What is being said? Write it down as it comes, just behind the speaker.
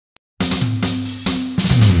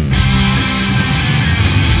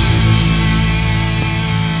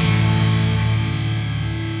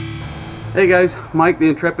Hey guys, Mike the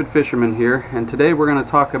Intrepid Fisherman here, and today we're going to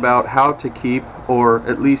talk about how to keep, or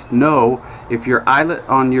at least know, if your eyelet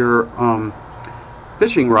on your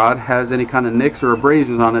fishing rod has any kind of nicks or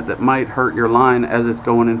abrasions on it that might hurt your line as it's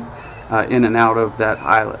going in and out of that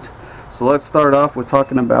eyelet. So let's start off with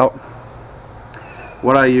talking about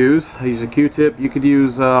what I use. I use a Q-tip. You could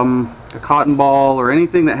use a cotton ball or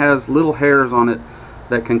anything that has little hairs on it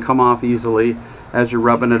that can come off easily as you're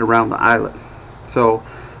rubbing it around the eyelet. So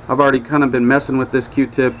I've already kind of been messing with this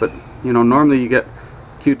Q-tip, but you know, normally you get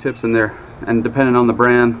Q-tips in there, and depending on the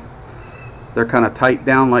brand, they're kind of tight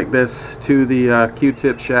down like this to the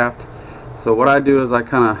Q-tip shaft. So what I do is I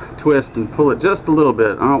kind of twist and pull it just a little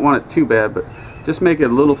bit. I don't want it too bad, but just make it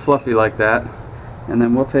a little fluffy like that. And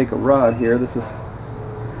then we'll take a rod here. This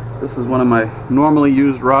is one of my normally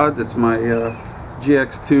used rods. It's my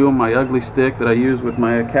GX2, my ugly stick that I use with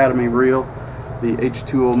my Academy reel, the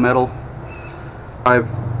H2O Mettle. I've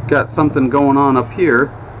got something going on up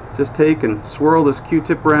here. Just take and swirl this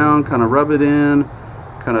Q-tip around, kind of rub it in,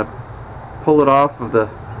 kind of pull it off of the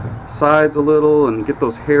sides a little, and get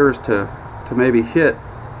those hairs to maybe hit.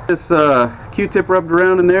 This Q-tip rubbed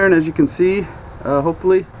around in there, and as you can see,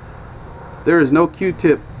 hopefully, there is no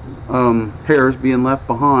Q-tip hairs being left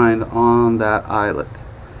behind on that eyelet.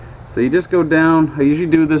 So you just go down. I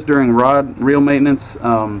usually do this during reel maintenance.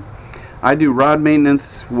 I do rod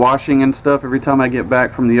maintenance, washing and stuff every time I get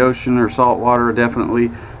back from the ocean or salt water.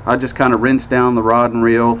 Definitely I just kind of rinse down the rod and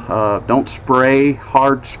reel. Don't spray,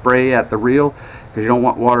 hard spray at the reel, because you don't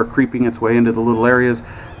want water creeping its way into the little areas.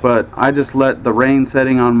 But I just let the rain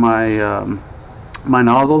setting on my my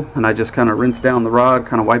nozzle, and I just kind of rinse down the rod,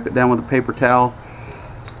 kind of wipe it down with a paper towel,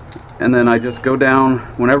 and then I just go down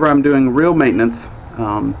whenever I'm doing reel maintenance.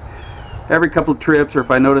 Every couple of trips, or if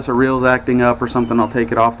I notice a reel's acting up or something, I'll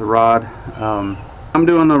take it off the rod. I'm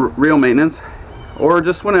doing the reel maintenance, or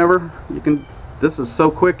just whenever you can. This is so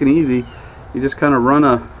quick and easy. You just kind of run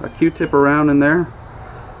a Q-tip around in there.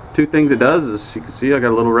 Two things it does is, you can see I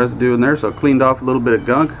got a little residue in there, so it cleaned off a little bit of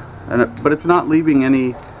gunk, but it's not leaving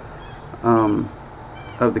any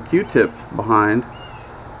of the Q-tip behind.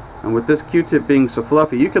 And with this Q-tip being so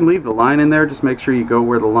fluffy, you can leave the line in there. Just make sure you go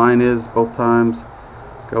where the line is both times.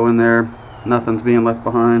 Go in there, nothing's being left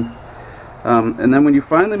behind. And then when you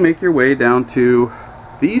finally make your way down to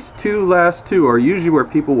these last two are usually where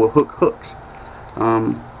people will hook hooks.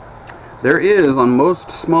 There is, on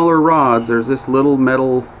most smaller rods, there's this little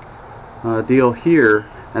metal deal here,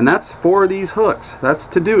 and that's for these hooks. That's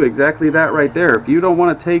to do exactly that right there. If you don't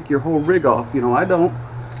want to take your whole rig off, you know, I don't.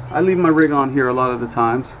 I leave my rig on here a lot of the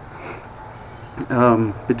times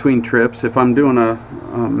between trips. If I'm doing a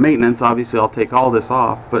maintenance, obviously I'll take all this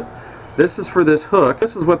off, but this is for this hook.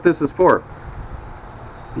 This is what this is for.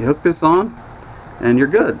 You hook this on and you're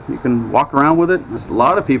good. You can walk around with it. A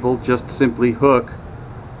lot of people just simply hook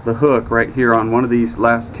the hook right here on one of these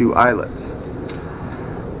last two eyelets.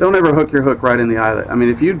 Don't ever hook your hook right in the eyelet. I mean,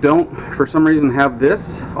 if you don't for some reason have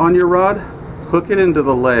this on your rod, hook it into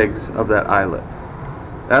the legs of that eyelet.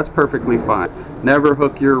 That's perfectly fine. Never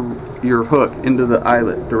hook your hook into the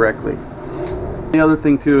eyelet directly. The other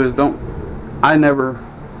thing too is I never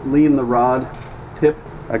lean the rod tip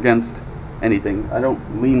against anything. I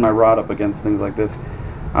don't lean my rod up against things like this.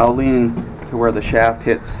 I'll lean to where the shaft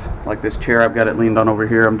hits, like this chair. I've got it leaned on over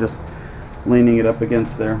here. I'm just leaning it up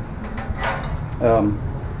against there.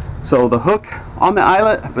 So the hook on the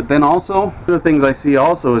eyelet, but then also, one of the things I see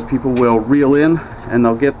also is people will reel in and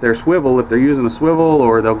they'll get their swivel, if they're using a swivel,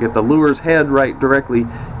 or they'll get the lure's head right directly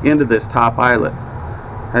into this top eyelet.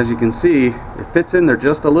 As you can see, it fits in there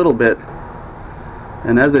just a little bit,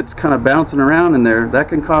 and as it's kind of bouncing around in there, that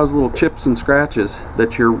can cause little chips and scratches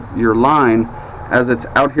that your line, as it's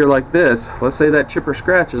out here like this, let's say that chip or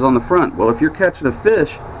scratch is on the front. Well, if you're catching a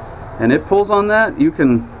fish and it pulls on that, you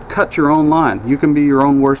can cut your own line. You can be your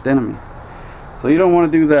own worst enemy. So you don't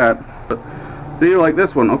want to do that. But see, like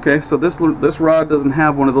this one, okay, so this rod doesn't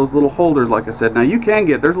have one of those little holders, like I said. Now you can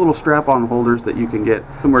get, there's little strap-on holders that you can get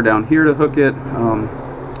somewhere down here to hook it.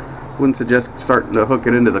 Wouldn't suggest starting to hook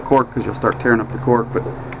it into the cork, because you'll start tearing up the cork, but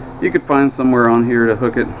you could find somewhere on here to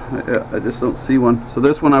hook it. I just don't see one. So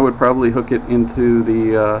this one I would probably hook it into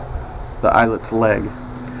the eyelet's leg.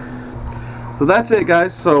 So that's it,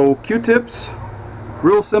 guys. So Q-tips,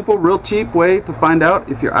 real simple, real cheap way to find out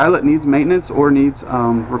if your eyelet needs maintenance or needs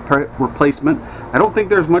replacement. I don't think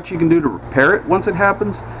there's much you can do to repair it once it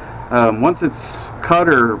happens. Once it's cut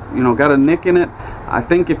or got a nick in it, I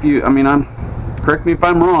think if you, correct me if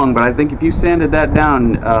I'm wrong, but I think if you sanded that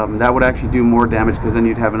down, that would actually do more damage, because then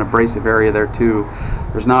you'd have an abrasive area there too.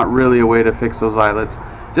 There's not really a way to fix those eyelets.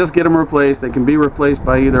 Just get them replaced. They can be replaced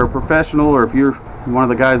by either a professional, or if you're one of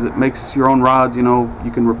the guys that makes your own rods, you know,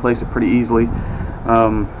 you can replace it pretty easily.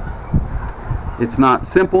 It's not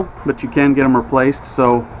simple, but you can get them replaced.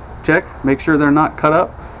 So check, make sure they're not cut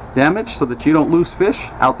up, damaged, so that you don't lose fish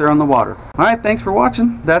out there on the water. Alright, thanks for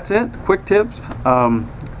watching. That's it. Quick tips.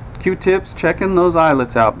 Q-tips, checking those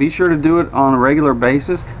eyelets out. Be sure to do it on a regular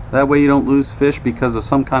basis. That way you don't lose fish because of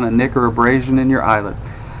some kind of nick or abrasion in your eyelet.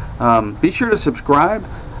 Be sure to subscribe.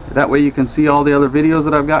 That way you can see all the other videos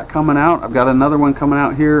that I've got coming out. I've got another one coming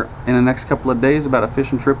out here in the next couple of days about a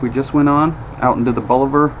fishing trip we just went on out into the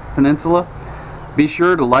Bolivar Peninsula. Be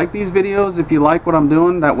sure to like these videos if you like what I'm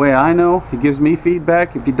doing. That way I know. It gives me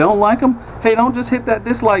feedback. If you don't like them, hey, don't just hit that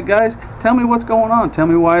dislike, guys. Tell me what's going on. Tell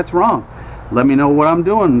me why it's wrong. Let me know what I'm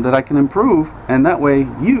doing that I can improve, and that way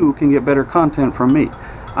you can get better content from me.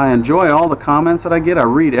 I enjoy all the comments that I get. I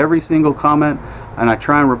read every single comment, and I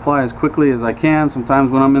try and reply as quickly as I can.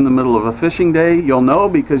 Sometimes when I'm in the middle of a fishing day, you'll know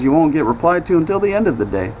because you won't get replied to until the end of the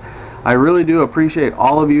day. I really do appreciate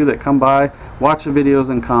all of you that come by, watch the videos,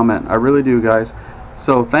 and comment. I really do, guys.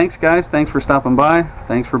 So thanks, guys. Thanks for stopping by.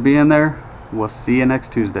 Thanks for being there. We'll see you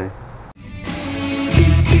next Tuesday.